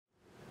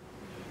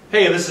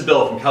Hey, this is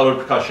Bill from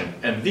Calderwood Percussion,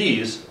 and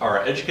these are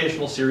our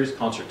educational series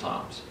concert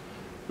toms.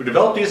 We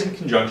developed these in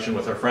conjunction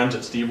with our friends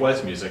at Steve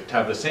Weiss Music to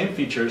have the same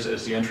features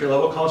as the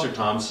entry-level concert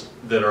toms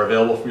that are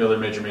available from the other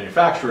major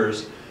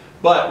manufacturers,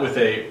 but with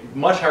a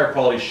much higher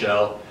quality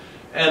shell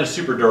and a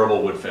super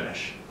durable wood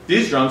finish.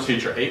 These drums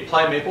feature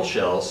 8-ply maple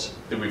shells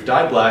that we've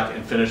dyed black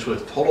and finished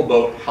with Total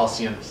Boat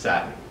Halcyon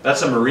satin.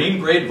 That's a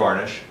marine grade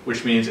varnish,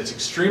 which means it's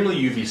extremely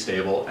UV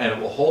stable and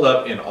it will hold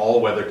up in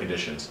all weather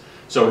conditions.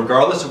 So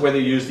regardless of whether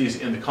you use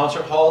these in the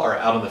concert hall or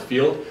out in the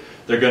field,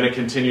 they're going to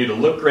continue to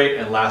look great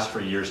and last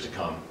for years to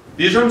come.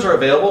 These drums are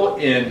available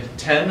in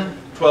 10,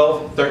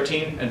 12,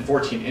 13, and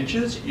 14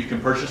 inches. You can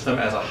purchase them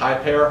as a high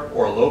pair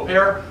or a low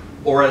pair,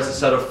 or as a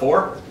set of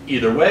 4.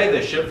 Either way,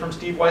 they ship from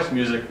Steve Weiss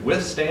Music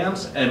with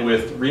stands and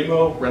with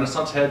Remo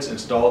Renaissance heads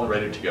installed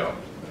ready to go.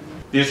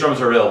 These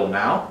drums are available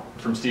now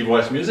from Steve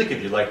Weiss Music.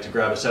 If you'd like to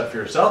grab a set for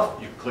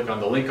yourself, you can click on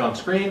the link on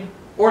screen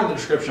or in the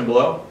description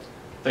below.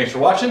 Thanks for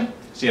watching.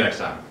 See you next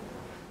time.